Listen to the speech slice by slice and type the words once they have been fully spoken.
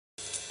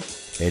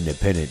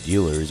Independent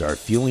dealers are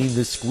feeling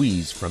the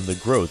squeeze from the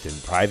growth in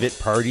private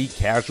party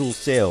casual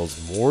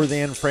sales more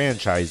than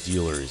franchise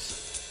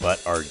dealers,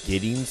 but are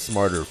getting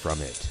smarter from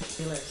it.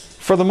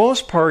 For the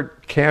most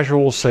part,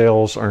 casual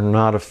sales are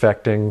not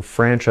affecting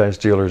franchise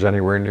dealers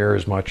anywhere near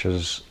as much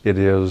as it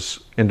is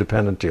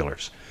independent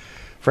dealers.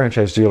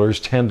 Franchise dealers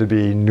tend to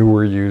be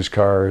newer used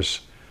cars,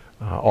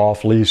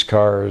 off-lease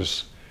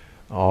cars,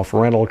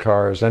 off-rental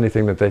cars,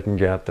 anything that they can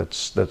get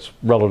that's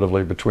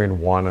relatively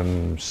between 1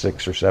 and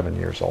 6 or 7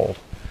 years old.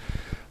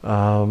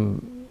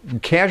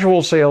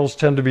 Casual sales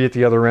tend to be at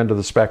the other end of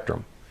the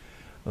spectrum.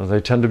 They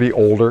tend to be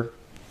older.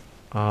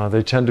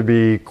 They tend to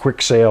be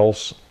quick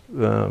sales,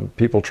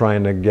 people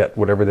trying to get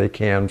whatever they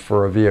can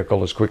for a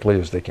vehicle as quickly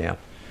as they can.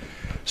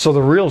 So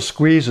the real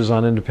squeeze is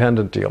on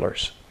independent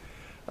dealers.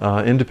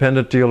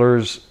 Independent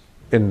dealers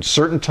in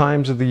certain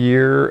times of the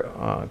year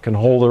can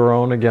hold their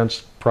own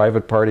against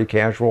private party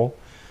casual.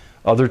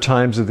 Other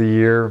times of the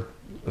year,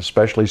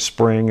 especially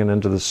spring and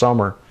into the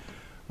summer,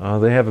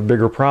 they have a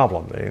bigger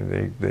problem.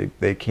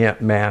 They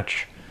can't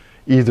match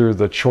either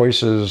the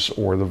choices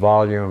or the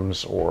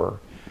volumes or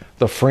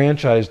the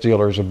franchise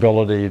dealer's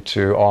ability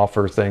to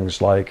offer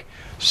things like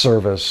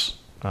service,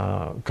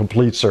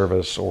 complete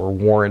service, or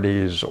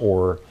warranties,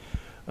 or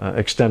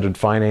extended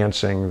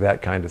financing,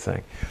 that kind of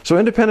thing. So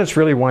independents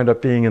really wind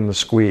up being in the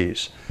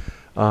squeeze.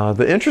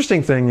 The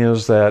interesting thing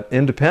is that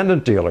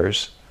independent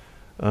dealers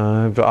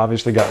have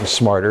obviously gotten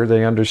smarter.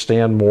 They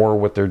understand more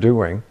what they're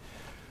doing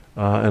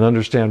and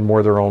understand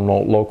more their own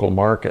local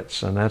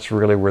markets, and that's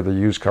really where the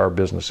used car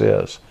business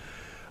is.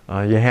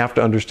 You have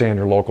to understand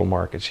your local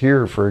markets.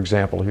 Here, for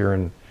example, here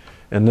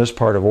in this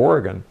part of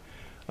Oregon,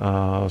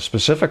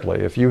 specifically,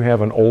 if you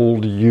have an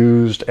old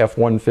used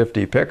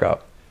F-150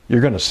 pickup,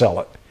 you're going to sell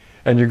it,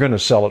 and you're going to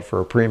sell it for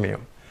a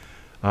premium.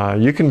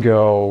 You can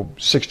go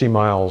 60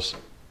 miles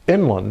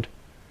inland,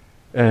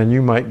 and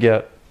you might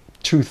get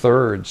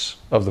 2/3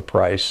 of the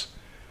price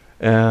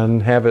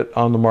and have it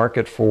on the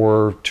market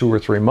for 2 or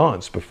 3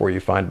 months before you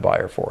find a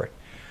buyer for it.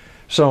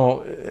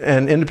 So,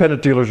 and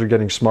independent dealers are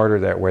getting smarter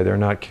that way. They're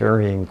not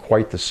carrying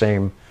quite the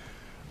same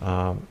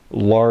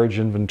large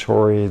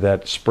inventory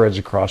that spreads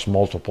across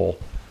multiple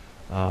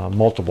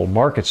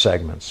market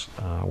segments.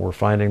 We're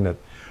finding that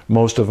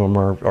most of them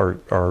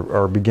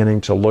are beginning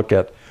to look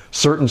at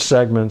certain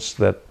segments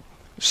that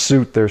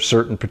suit their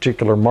certain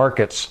particular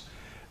markets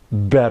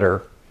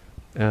better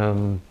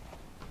and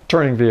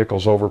turning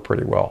vehicles over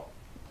pretty well.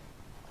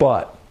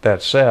 But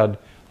that said,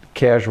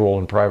 casual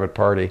and private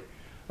party,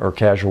 or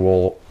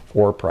casual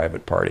or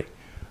private party,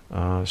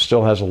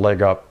 still has a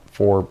leg up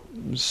for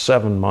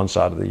 7 months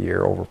out of the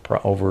year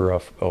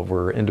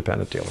over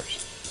independent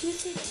dealers.